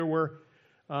were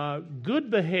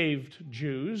good-behaved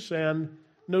Jews and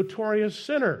notorious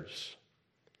sinners.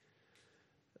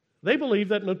 They believed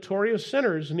that notorious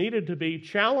sinners needed to be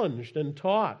challenged and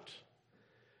taught.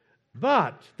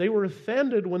 But they were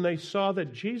offended when they saw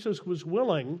that Jesus was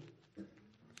willing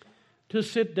to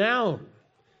sit down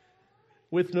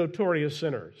with notorious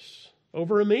sinners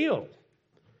over a meal.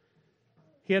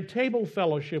 He had table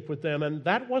fellowship with them, and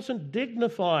that wasn't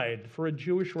dignified for a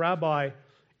Jewish rabbi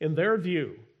in their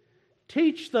view.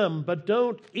 Teach them, but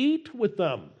don't eat with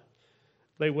them,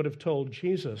 they would have told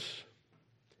Jesus.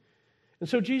 And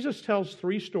so Jesus tells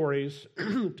 3 stories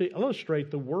to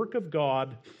illustrate the work of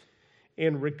God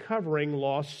in recovering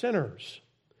lost sinners.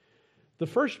 The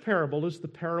first parable is the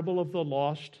parable of the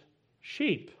lost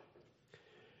sheep.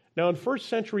 Now, in first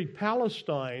century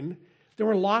Palestine, there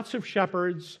were lots of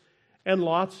shepherds and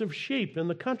lots of sheep in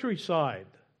the countryside.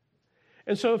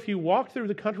 And so if you walked through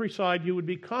the countryside, you would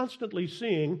be constantly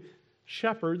seeing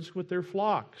shepherds with their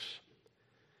flocks.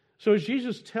 So as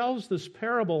Jesus tells this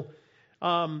parable,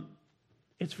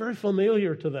 it's very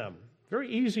familiar to them, very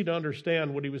easy to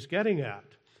understand what he was getting at.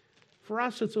 For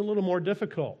us, it's a little more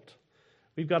difficult.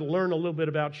 We've got to learn a little bit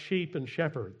about sheep and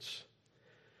shepherds.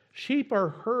 Sheep are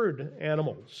herd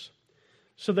animals,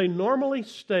 so they normally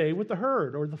stay with the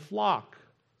herd or the flock.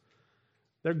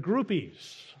 They're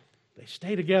groupies. They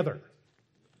stay together.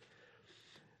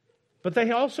 But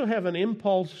they also have an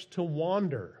impulse to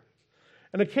wander.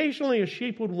 And occasionally a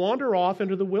sheep would wander off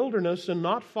into the wilderness and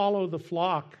not follow the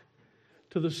flock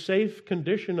to the safe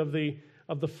condition of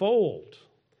the fold.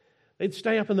 They'd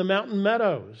stay up in the mountain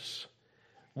meadows,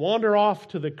 wander off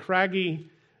to the craggy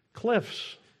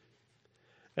cliffs,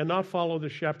 and not follow the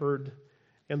shepherd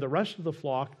and the rest of the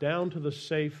flock down to the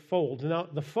safe fold. Now,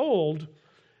 the fold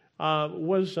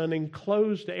was an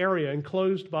enclosed area,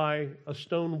 enclosed by a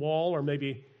stone wall or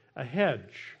maybe a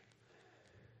hedge.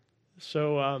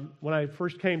 So when I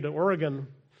first came to Oregon,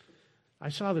 I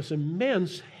saw this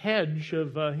immense hedge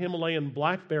of Himalayan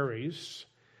blackberries.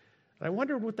 I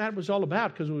wondered what that was all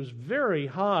about because it was very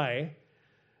high.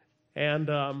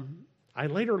 And I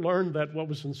later learned that what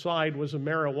was inside was a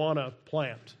marijuana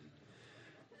plant.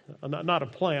 Not a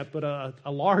plant, but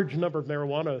a large number of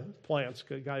marijuana plants.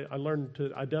 I learned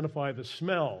to identify the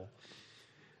smell.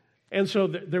 And so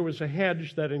there was a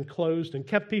hedge that enclosed and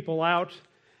kept people out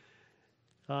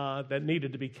that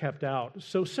needed to be kept out.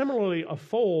 So similarly, a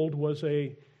fold was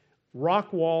a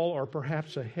rock wall or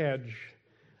perhaps a hedge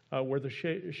where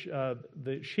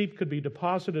the sheep could be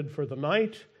deposited for the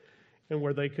night and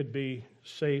where they could be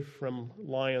safe from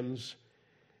lions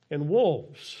and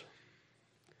wolves.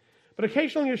 But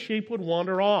occasionally a sheep would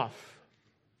wander off.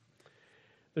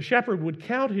 The shepherd would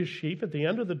count his sheep at the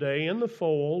end of the day in the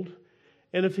fold,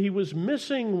 and if he was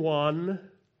missing one,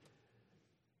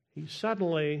 he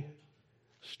suddenly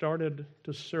started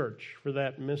to search for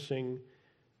that missing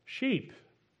sheep.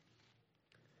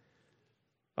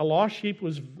 A lost sheep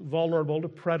was vulnerable to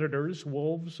predators,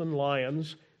 wolves and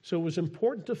lions, so it was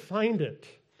important to find it.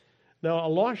 Now, a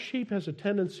lost sheep has a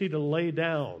tendency to lay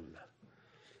down.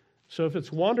 So if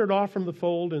it's wandered off from the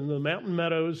fold in the mountain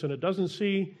meadows and it doesn't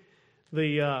see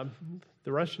the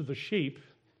rest of the sheep,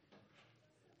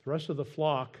 the rest of the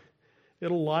flock,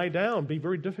 it'll lie down, be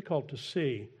very difficult to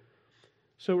see.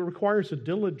 So it requires a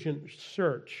diligent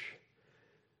search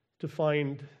to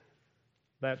find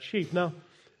that sheep. Now,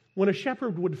 when a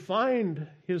shepherd would find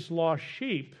his lost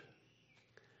sheep,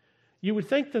 you would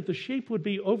think that the sheep would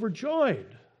be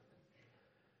overjoyed.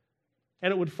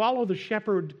 And it would follow the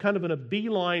shepherd kind of in a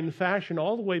beeline fashion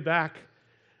all the way back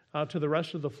to the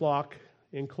rest of the flock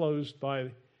enclosed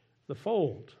by the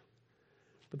fold.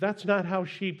 But that's not how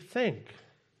sheep think.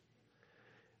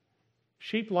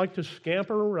 Sheep like to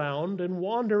scamper around and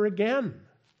wander again.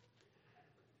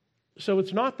 So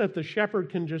it's not that the shepherd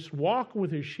can just walk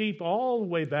with his sheep all the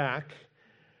way back.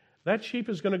 That sheep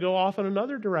is going to go off in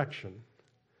another direction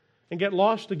and get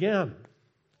lost again.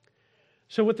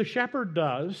 So what the shepherd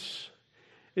does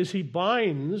is he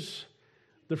binds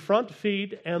the front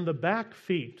feet and the back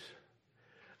feet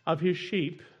of his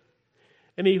sheep,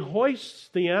 and he hoists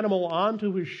the animal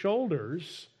onto his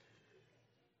shoulders,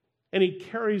 and he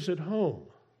carries it home.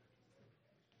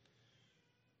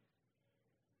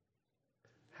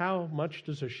 How much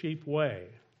does a sheep weigh?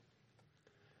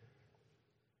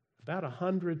 About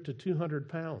 100 to 200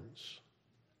 pounds,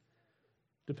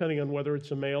 depending on whether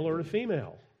it's a male or a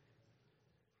female.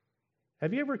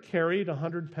 Have you ever carried a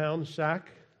 100-pound sack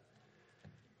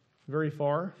very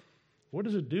far? What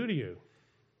does it do to you?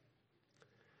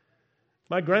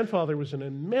 My grandfather was an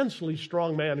immensely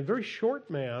strong man, a very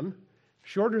short man,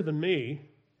 shorter than me,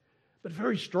 but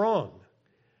very strong.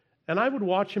 And I would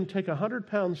watch him take a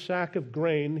 100-pound sack of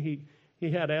grain.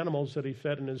 He had animals that he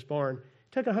fed in his barn.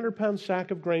 Take a 100-pound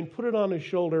sack of grain, put it on his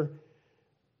shoulder,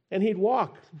 and he'd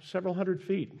walk several hundred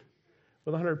feet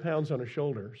with 100 pounds on his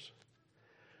shoulders.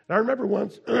 And I remember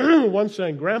once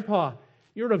saying, "Grandpa,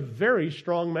 you're a very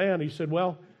strong man." He said,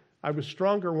 "Well, I was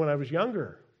stronger when I was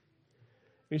younger."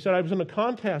 He said, "I was in a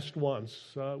contest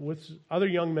once with other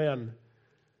young men,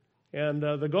 and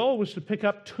the goal was to pick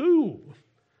up 2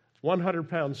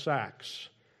 100-pound sacks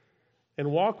and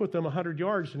walk with them 100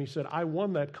 yards. And he said, "I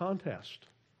won that contest."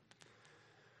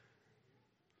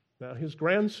 Now, his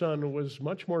grandson was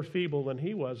much more feeble than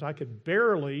he was. I could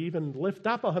barely even lift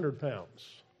up 100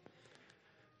 pounds,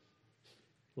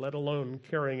 let alone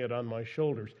carrying it on my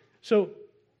shoulders. So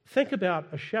think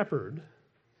about a shepherd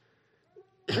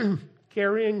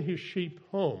carrying his sheep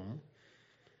home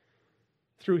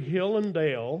through hill and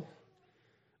dale,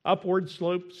 upward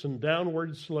slopes and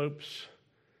downward slopes,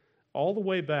 all the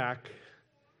way back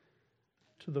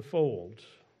to the fold.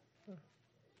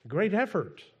 Great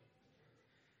effort.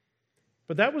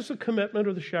 But that was the commitment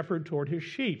of the shepherd toward his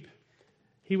sheep.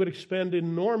 He would expend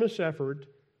enormous effort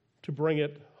to bring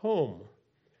it home.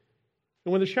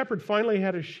 And when the shepherd finally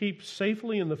had his sheep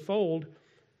safely in the fold,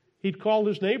 he'd call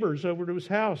his neighbors over to his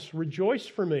house, "Rejoice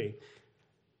for me,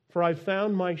 for I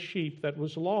found my sheep that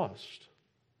was lost."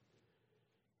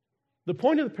 The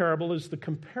point of the parable is the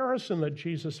comparison that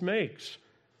Jesus makes.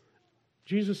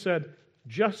 Jesus said,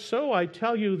 "Just so I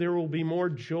tell you, there will be more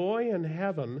joy in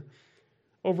heaven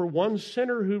over one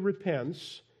sinner who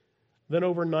repents than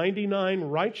over 99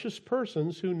 righteous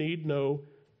persons who need no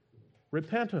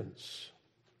repentance."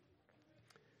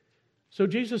 So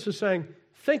Jesus is saying,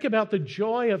 think about the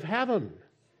joy of heaven.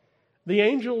 The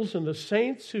angels and the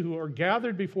saints who are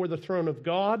gathered before the throne of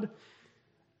God,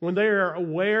 when they are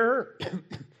aware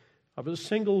of a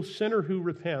single sinner who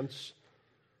repents,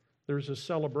 there's a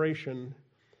celebration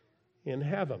in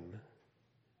heaven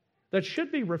that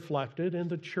should be reflected in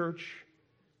the church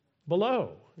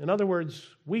below. In other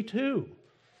words, we too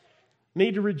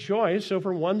need to rejoice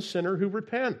over one sinner who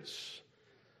repents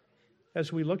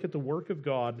as we look at the work of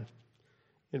God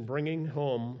in bringing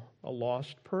home a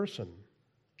lost person.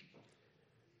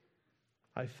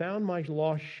 I found my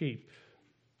lost sheep.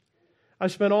 I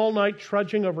spent all night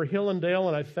trudging over hill and dale,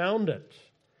 and I found it.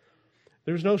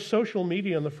 There was no social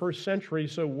media in the first century,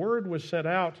 so word was sent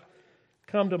out,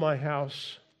 "Come to my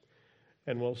house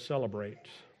and we'll celebrate."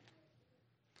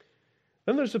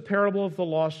 Then there's the parable of the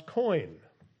lost coin.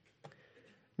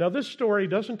 Now, this story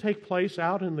doesn't take place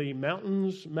out in the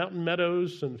mountains, mountain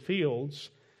meadows, and fields.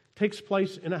 It takes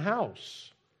place in a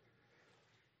house.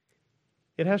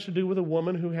 It has to do with a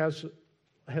woman who has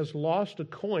lost a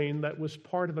coin that was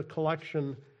part of a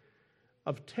collection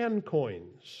of 10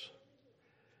 coins.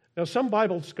 Now, some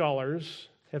Bible scholars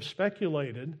have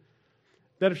speculated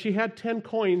that if she had 10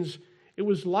 coins, it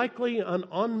was likely an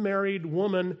unmarried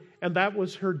woman, and that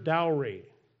was her dowry.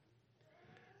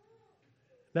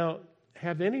 Now,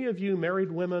 have any of you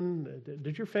married women,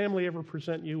 did your family ever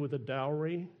present you with a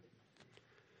dowry?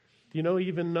 Do you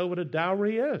even know what a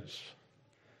dowry is?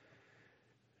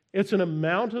 It's an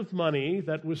amount of money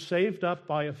that was saved up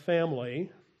by a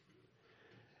family,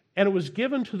 and it was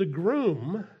given to the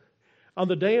groom on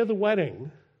the day of the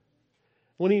wedding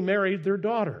when he married their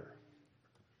daughter.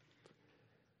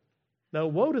 Now,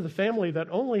 woe to the family that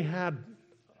only had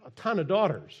a ton of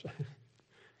daughters,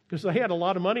 because they had a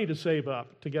lot of money to save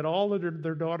up to get all of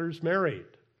their daughters married.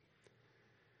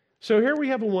 So here we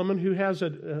have a woman who has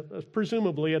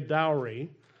presumably a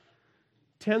dowry,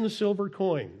 10 silver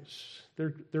coins.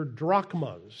 They're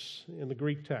drachmas in the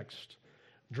Greek text.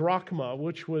 Drachma,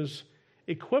 which was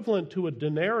equivalent to a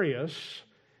denarius,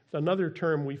 another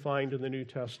term we find in the New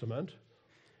Testament.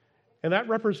 And that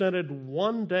represented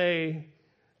 1 day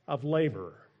of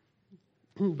labor,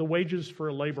 the wages for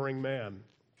a laboring man.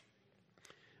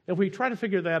 If we try to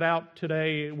figure that out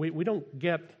today, we don't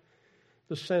get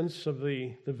the sense of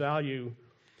the value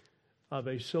of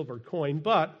a silver coin.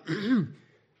 But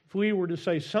if we were to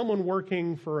say someone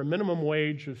working for a minimum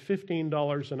wage of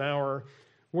 $15 an hour,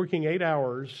 working 8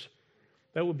 hours,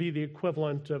 that would be the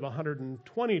equivalent of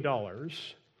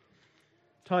 $120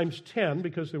 times 10,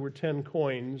 because there were 10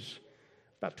 coins,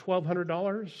 about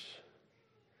 $1,200.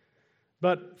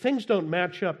 But things don't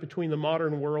match up between the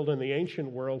modern world and the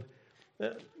ancient world.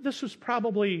 This was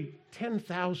probably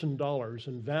 $10,000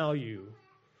 in value.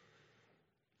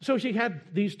 So she had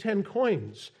these 10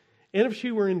 coins. And if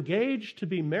she were engaged to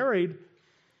be married,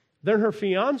 then her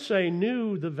fiancé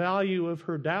knew the value of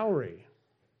her dowry.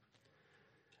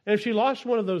 And if she lost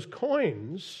one of those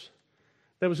coins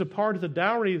that was a part of the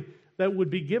dowry, that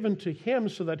would be given to him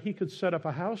so that he could set up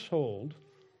a household,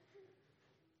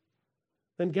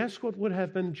 then guess what would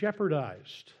have been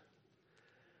jeopardized?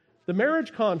 The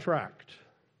marriage contract.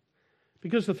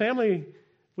 Because the family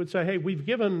would say, hey, we've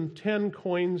given 10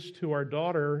 coins to our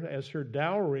daughter as her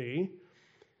dowry,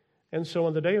 and so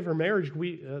on the day of her marriage,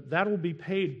 that will be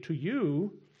paid to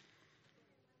you.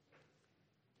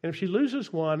 And if she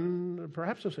loses one,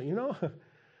 perhaps they'll say,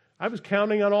 I was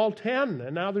counting on all 10,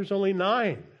 and now there's only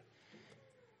 9.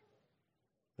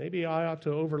 Maybe I ought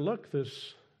to overlook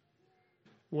this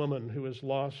woman who has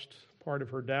lost part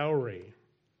of her dowry.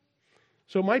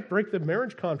 So it might break the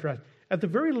marriage contract. At the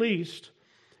very least,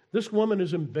 this woman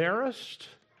is embarrassed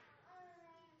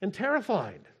and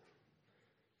terrified.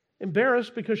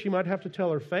 Embarrassed because she might have to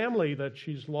tell her family that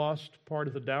she's lost part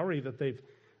of the dowry that they've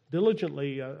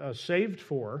diligently saved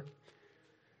for.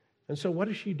 And so what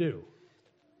does she do?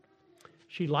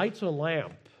 She lights a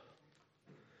lamp.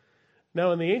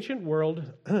 Now, in the ancient world,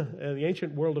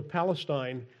 of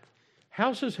Palestine,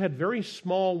 houses had very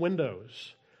small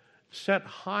windows set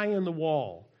high in the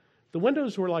wall. The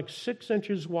windows were like 6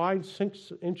 inches wide,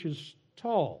 6 inches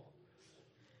tall.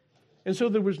 And so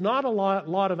there was not a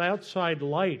lot of outside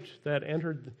light that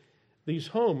entered these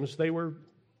homes. They were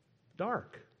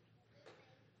dark.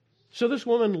 So this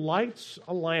woman lights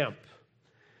a lamp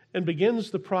and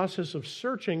begins the process of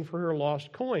searching for her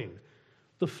lost coin.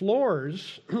 The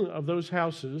floors of those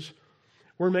houses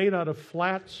were made out of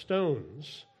flat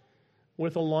stones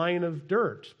with a line of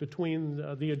dirt between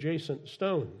the adjacent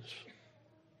stones.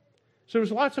 So there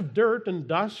was lots of dirt and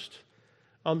dust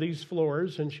on these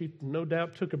floors, and she no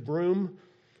doubt took a broom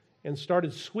and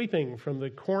started sweeping from the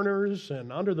corners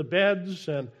and under the beds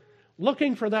and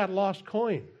looking for that lost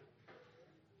coin.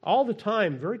 All the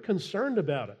time, very concerned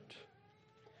about it.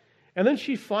 And then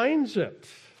she finds it.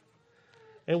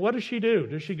 And what does she do?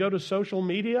 Does she go to social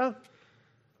media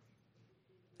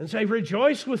and say,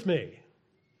 rejoice with me?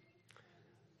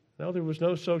 No, there was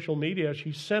no social media.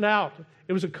 She sent out,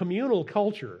 it was a communal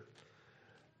culture.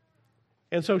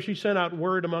 And so she sent out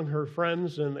word among her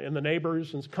friends and the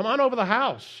neighbors and said, come on over to the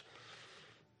house.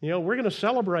 We're going to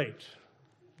celebrate.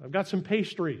 I've got some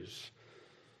pastries.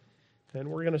 And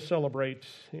we're going to celebrate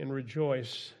and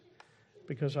rejoice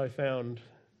because I found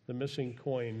the missing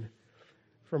coin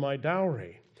for my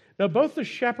dowry. Now, both the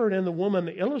shepherd and the woman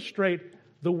illustrate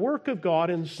the work of God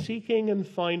in seeking and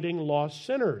finding lost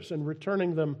sinners and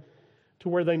returning them to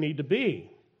where they need to be.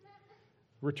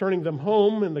 Returning them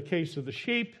home in the case of the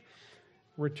sheep,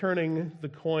 returning the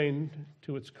coin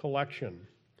to its collection.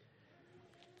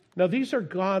 Now, these are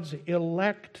God's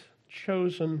elect,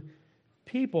 chosen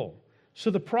people. So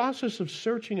the process of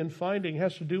searching and finding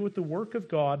has to do with the work of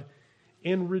God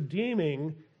in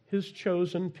redeeming his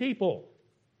chosen people.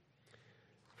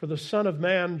 For the Son of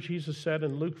Man, Jesus said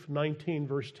in Luke 19,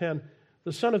 verse 10,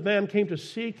 the Son of Man came to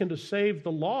seek and to save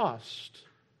the lost.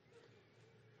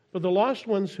 But the lost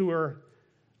ones who are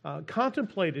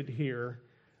contemplated here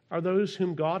are those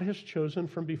whom God has chosen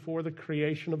from before the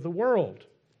creation of the world.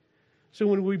 So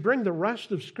when we bring the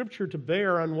rest of Scripture to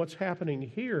bear on what's happening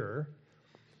here,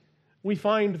 we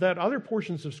find that other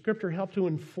portions of Scripture help to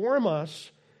inform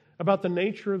us about the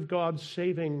nature of God's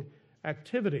saving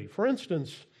activity. For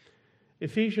instance,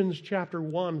 Ephesians chapter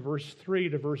 1, verse 3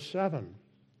 to verse 7.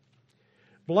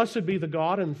 Blessed be the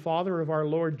God and Father of our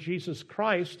Lord Jesus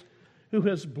Christ, who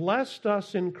has blessed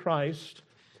us in Christ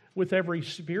with every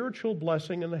spiritual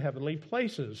blessing in the heavenly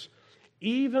places,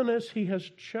 even as he has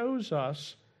chose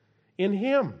us in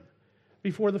him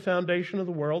before the foundation of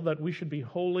the world, that we should be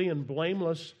holy and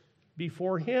blameless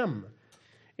before him.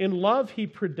 In love, he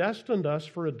predestined us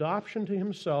for adoption to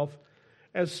himself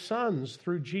as sons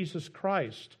through Jesus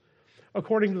Christ,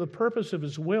 according to the purpose of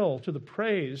his will, to the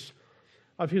praise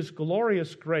of his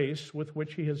glorious grace with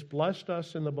which he has blessed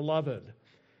us in the Beloved.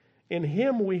 In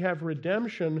him we have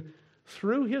redemption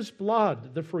through his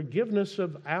blood, the forgiveness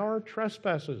of our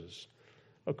trespasses,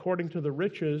 according to the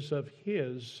riches of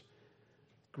his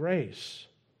grace.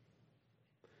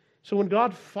 So when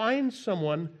God finds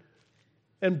someone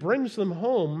and brings them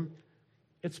home,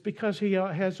 it's because he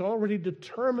has already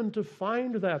determined to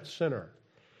find that sinner.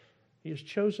 He has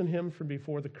chosen him from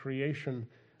before the creation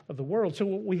of the world. So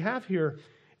what we have here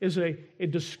is a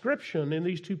description in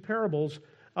these two parables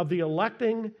of the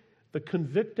electing, the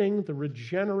convicting, the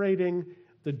regenerating,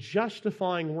 the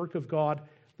justifying work of God,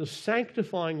 the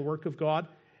sanctifying work of God,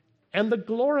 and the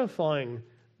glorifying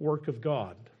work of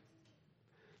God.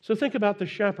 So think about the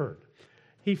shepherd.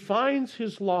 He finds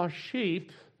his lost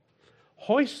sheep,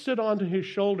 hoists it onto his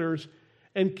shoulders,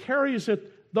 and carries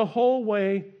it the whole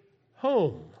way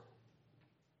home.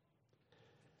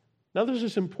 Now, this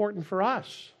is important for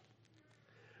us.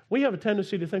 We have a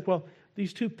tendency to think, well,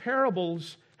 these two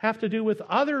parables have to do with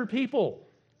other people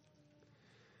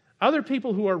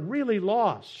who are really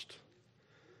lost.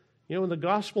 And the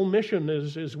gospel mission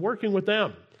is working with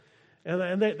them.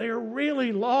 And they are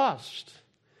really lost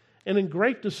and in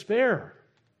great despair.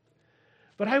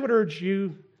 But I would urge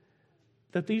you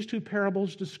that these two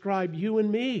parables describe you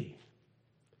and me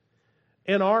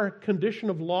and our condition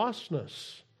of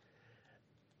lostness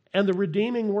and the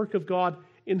redeeming work of God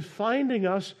in finding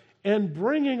us and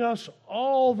bringing us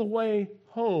all the way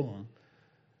home.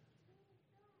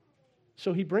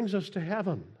 So he brings us to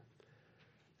heaven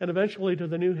and eventually to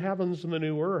the new heavens and the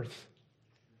new earth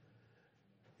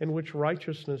in which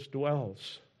righteousness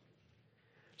dwells.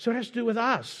 So it has to do with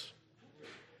us.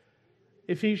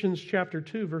 Ephesians chapter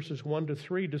 2, verses 1 to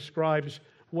 3 describes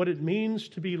what it means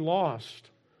to be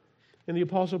lost. And the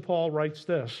Apostle Paul writes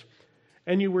this,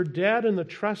 "And you were dead in the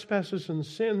trespasses and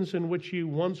sins in which you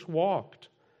once walked,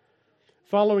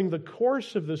 following the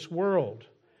course of this world,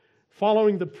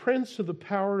 following the prince of the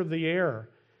power of the air,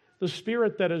 the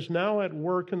spirit that is now at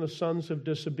work in the sons of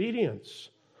disobedience,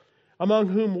 among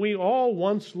whom we all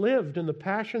once lived in the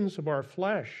passions of our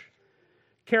flesh,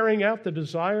 carrying out the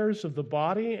desires of the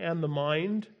body and the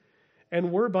mind,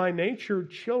 and were by nature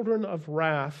children of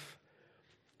wrath,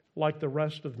 like the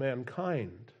rest of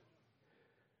mankind."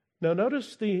 Now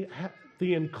notice the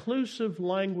inclusive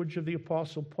language of the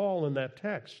Apostle Paul in that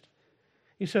text.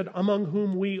 He said, among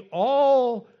whom we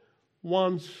all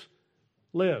once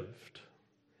lived.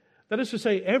 That is to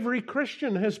say, every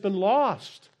Christian has been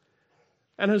lost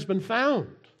and has been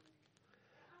found.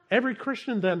 Every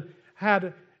Christian then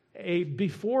had a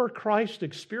before Christ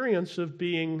experience of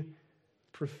being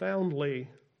profoundly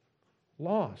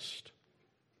lost.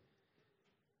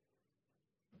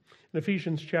 In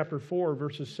Ephesians chapter 4,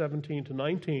 verses 17 to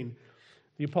 19,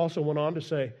 the apostle went on to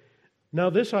say, "Now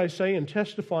this I say and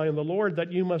testify in the Lord,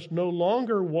 that you must no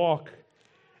longer walk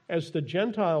as the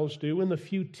Gentiles do in the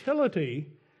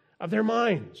futility of their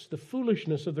minds," the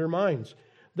foolishness of their minds.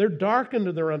 "They're darkened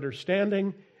in their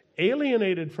understanding,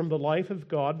 alienated from the life of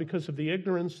God because of the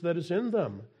ignorance that is in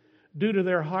them, due to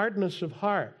their hardness of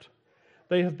heart.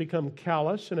 They have become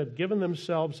callous and have given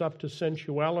themselves up to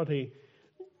sensuality,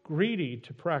 greedy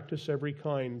to practice every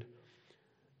kind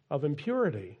of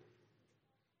impurity."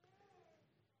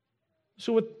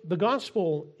 So what the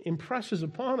gospel impresses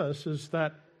upon us is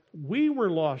that we were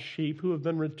lost sheep who have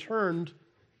been returned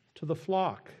to the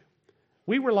flock.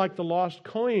 We were like the lost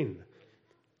coin,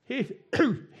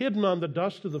 hidden on the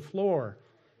dust of the floor,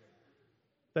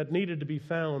 that needed to be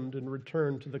found and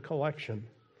returned to the collection.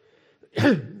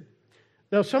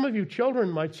 Now, some of you children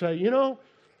might say,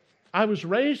 I was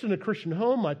raised in a Christian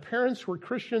home, my parents were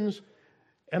Christians,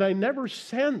 and I never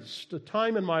sensed a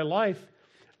time in my life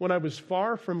when I was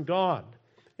far from God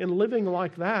and living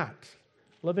like that,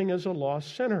 living as a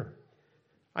lost sinner.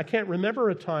 I can't remember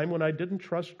a time when I didn't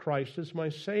trust Christ as my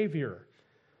Savior.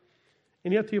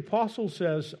 And yet the apostle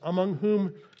says, among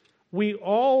whom we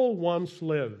all once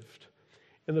lived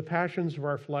in the passions of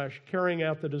our flesh, carrying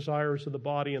out the desires of the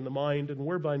body and the mind, and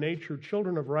were by nature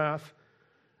children of wrath,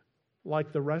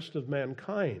 like the rest of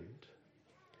mankind.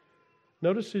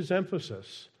 Notice his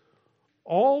emphasis.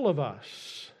 All of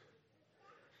us.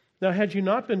 Now, had you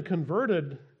not been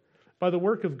converted by the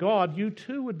work of God, you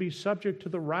too would be subject to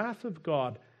the wrath of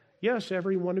God. Yes,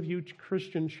 every one of you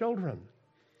Christian children.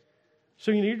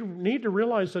 So you need to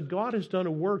realize that God has done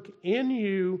a work in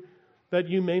you that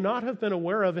you may not have been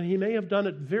aware of, and He may have done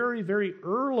it very, very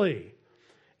early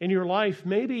in your life,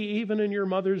 maybe even in your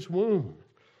mother's womb.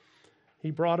 He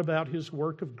brought about His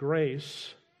work of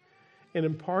grace and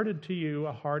imparted to you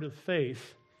a heart of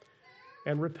faith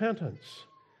and repentance.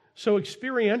 So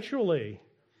experientially,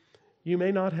 you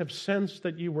may not have sensed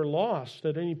that you were lost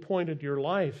at any point in your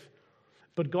life,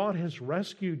 but God has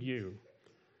rescued you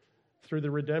through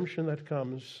the redemption that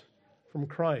comes from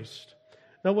Christ.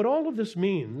 Now, what all of this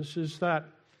means is that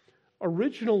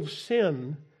original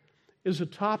sin is a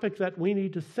topic that we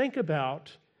need to think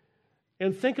about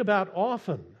and think about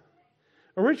often.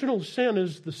 Original sin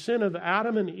is the sin of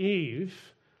Adam and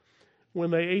Eve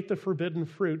when they ate the forbidden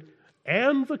fruit,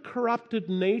 and the corrupted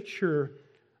nature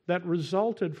that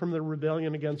resulted from the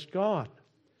rebellion against God.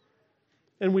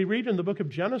 And we read in the book of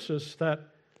Genesis that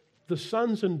the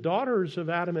sons and daughters of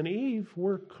Adam and Eve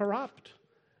were corrupt.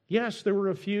 Yes, there were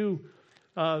a few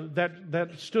that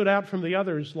stood out from the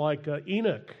others, like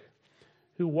Enoch,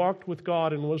 who walked with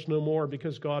God and was no more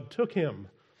because God took him,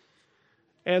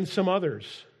 and some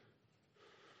others.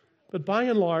 But by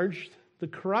and large, the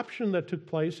corruption that took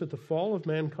place at the fall of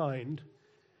mankind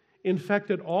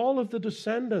infected all of the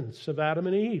descendants of Adam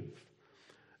and Eve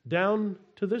down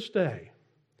to this day.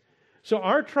 So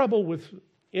our trouble with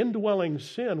indwelling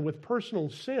sin, with personal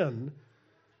sin,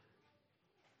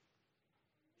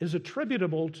 is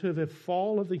attributable to the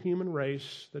fall of the human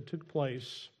race that took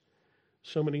place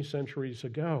so many centuries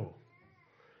ago.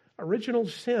 Original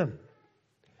sin.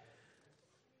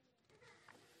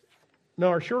 Now,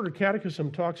 our Shorter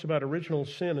Catechism talks about original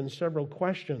sin in several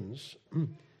questions,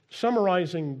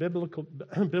 summarizing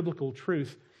biblical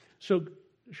truth. So,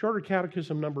 Shorter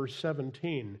Catechism number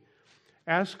 17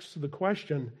 asks the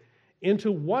question,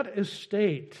 into what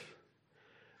estate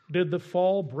did the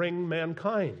fall bring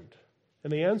mankind?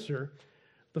 And the answer,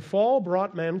 the fall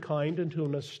brought mankind into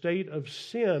an estate of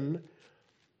sin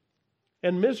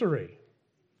and misery.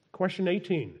 Question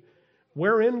 18,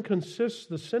 wherein consists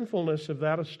the sinfulness of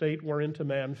that estate whereinto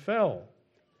man fell?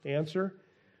 Answer,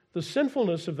 the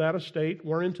sinfulness of that estate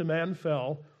whereinto man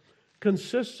fell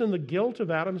consists in the guilt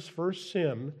of Adam's first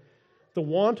sin, the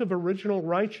want of original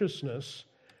righteousness,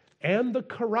 and the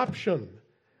corruption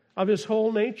of his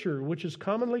whole nature, which is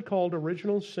commonly called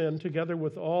original sin, together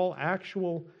with all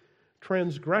actual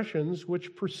transgressions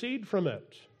which proceed from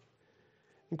it.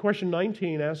 And question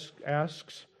 19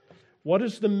 asks, what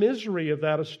is the misery of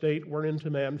that estate whereinto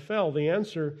man fell? The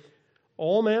answer,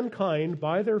 all mankind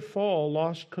by their fall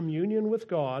lost communion with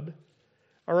God,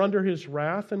 are under his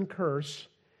wrath and curse,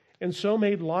 and so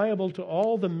made liable to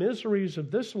all the miseries of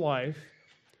this life,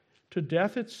 to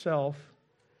death itself,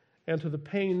 and to the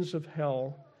pains of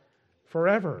hell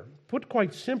forever. Put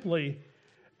quite simply,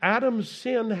 Adam's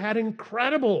sin had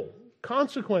incredible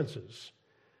consequences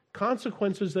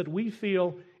that we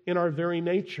feel in our very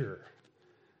nature.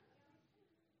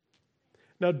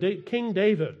 Now, King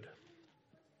David,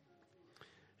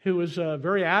 who was a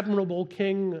very admirable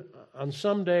king on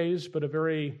some days, but a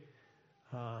very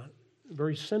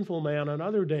sinful man on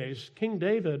other days, King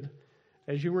David,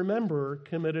 as you remember,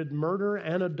 committed murder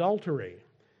and adultery.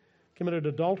 Committed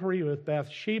adultery with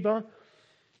Bathsheba,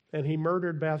 and he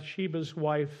murdered Bathsheba's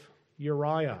wife,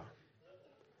 Uriah.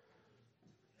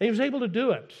 And he was able to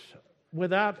do it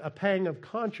without a pang of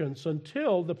conscience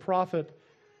until the prophet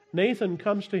Nathan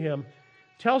comes to him,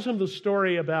 tells him the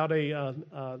story about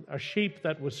a sheep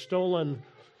that was stolen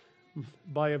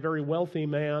by a very wealthy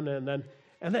man, and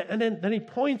then he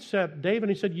points at David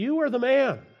and he said, "You are the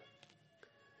man.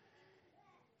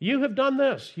 You have done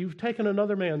this. You've taken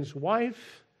another man's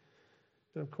wife,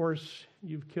 and of course,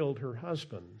 you've killed her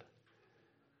husband."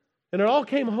 And it all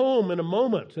came home in a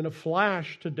moment, in a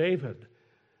flash to David,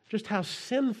 just how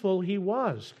sinful he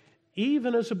was,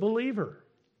 even as a believer.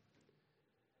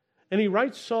 And he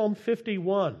writes Psalm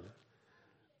 51.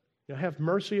 Have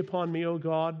mercy upon me, O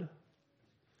God.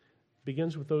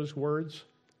 Begins with those words.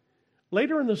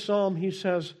 Later in the psalm, he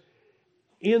says,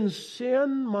 in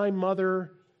sin my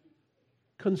mother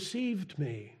conceived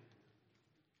me.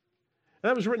 And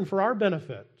that was written for our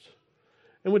benefit.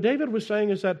 And what David was saying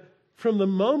is that from the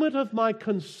moment of my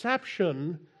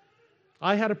conception,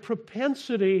 I had a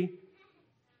propensity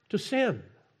to sin.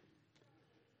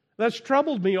 That's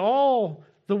troubled me all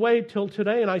the way till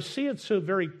today, and I see it so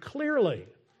very clearly.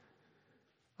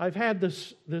 I've had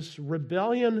this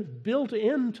rebellion built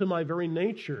into my very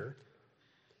nature,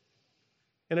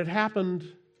 and it happened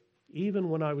even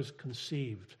when I was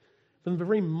conceived. From the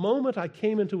very moment I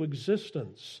came into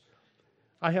existence,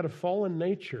 I had a fallen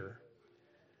nature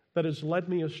that has led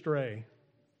me astray.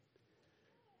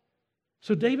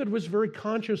 So David was very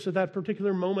conscious at that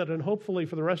particular moment, and hopefully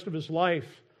for the rest of his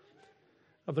life,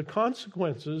 of the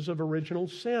consequences of original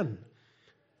sin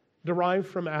derived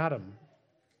from Adam.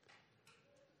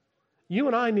 You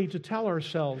and I need to tell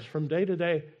ourselves from day to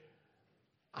day,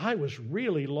 I was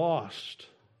really lost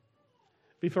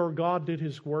before God did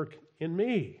his work in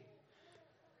me.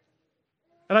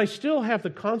 And I still have the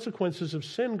consequences of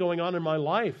sin going on in my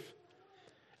life.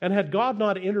 And had God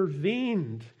not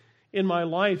intervened in my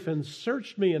life and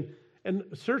searched me and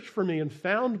searched for me and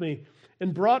found me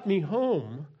and brought me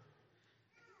home,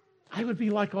 I would be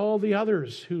like all the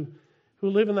others who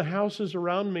live in the houses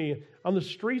around me, on the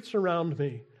streets around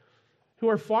me, who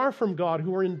are far from God,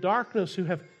 who are in darkness, who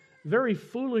have very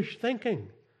foolish thinking.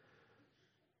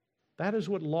 That is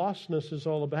what lostness is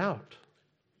all about.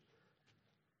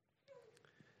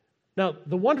 Now,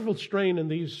 the wonderful strain in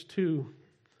these two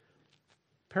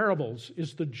parables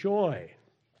is the joy.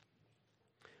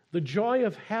 The joy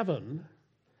of heaven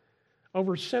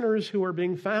over sinners who are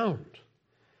being found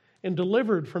and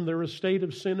delivered from their estate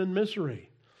of sin and misery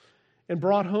and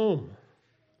brought home.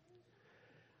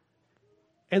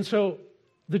 And so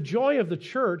the joy of the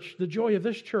church, the joy of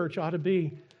this church ought to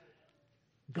be,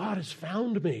 God has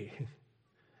found me.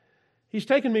 He's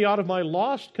taken me out of my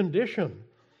lost condition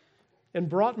and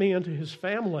brought me into his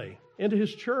family into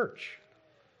His church.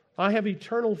 I have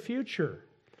eternal future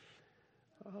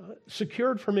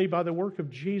secured for me by the work of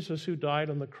Jesus who died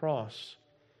on the cross,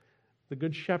 the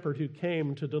Good Shepherd who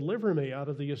came to deliver me out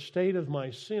of the estate of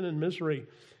my sin and misery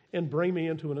and bring me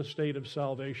into an estate of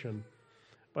salvation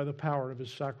by the power of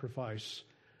His sacrifice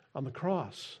on the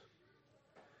cross.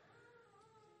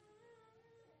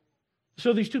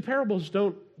 So these two parables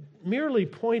don't merely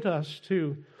point us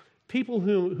to people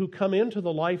who come into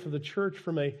the life of the church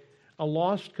from a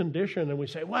lost condition and we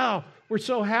say, wow, we're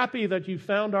so happy that you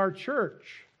found our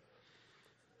church.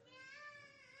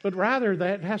 But rather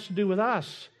that has to do with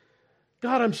us.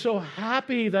 God, I'm so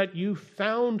happy that you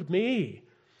found me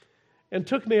and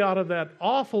took me out of that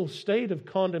awful state of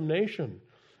condemnation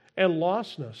and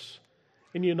lostness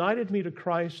and united me to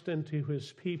Christ and to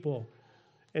His people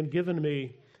and given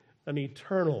me an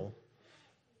eternal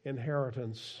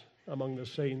inheritance among the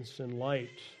saints in light.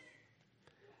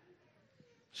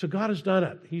 So God has done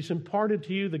it. He's imparted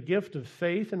to you the gift of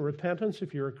faith and repentance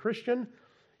if you're a Christian.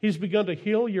 He's begun to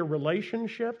heal your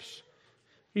relationships.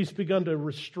 He's begun to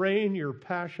restrain your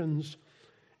passions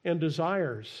and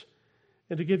desires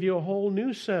and to give you a whole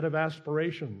new set of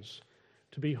aspirations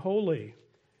to be holy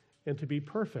and to be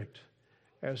perfect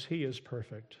as He is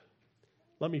perfect.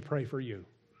 Let me pray for you.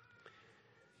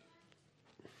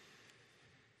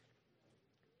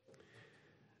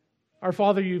 Our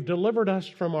Father, you've delivered us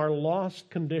from our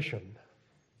lost condition.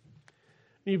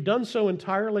 You've done so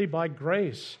entirely by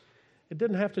grace. It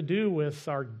didn't have to do with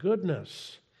our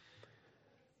goodness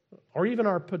or even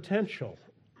our potential.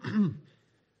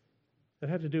 It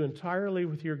had to do entirely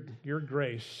with your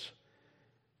grace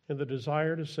and the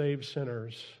desire to save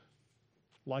sinners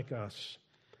like us.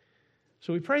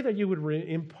 So we pray that you would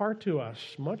impart to us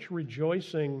much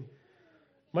rejoicing,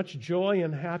 much joy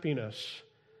and happiness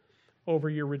over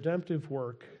your redemptive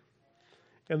work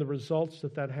and the results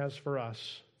that has for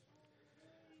us.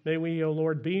 May we, O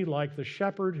Lord, be like the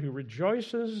shepherd who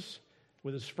rejoices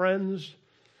with his friends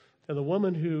and the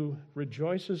woman who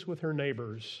rejoices with her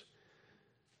neighbors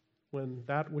when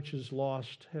that which is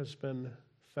lost has been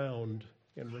found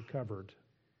and recovered.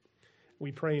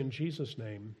 We pray in Jesus'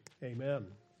 name, amen.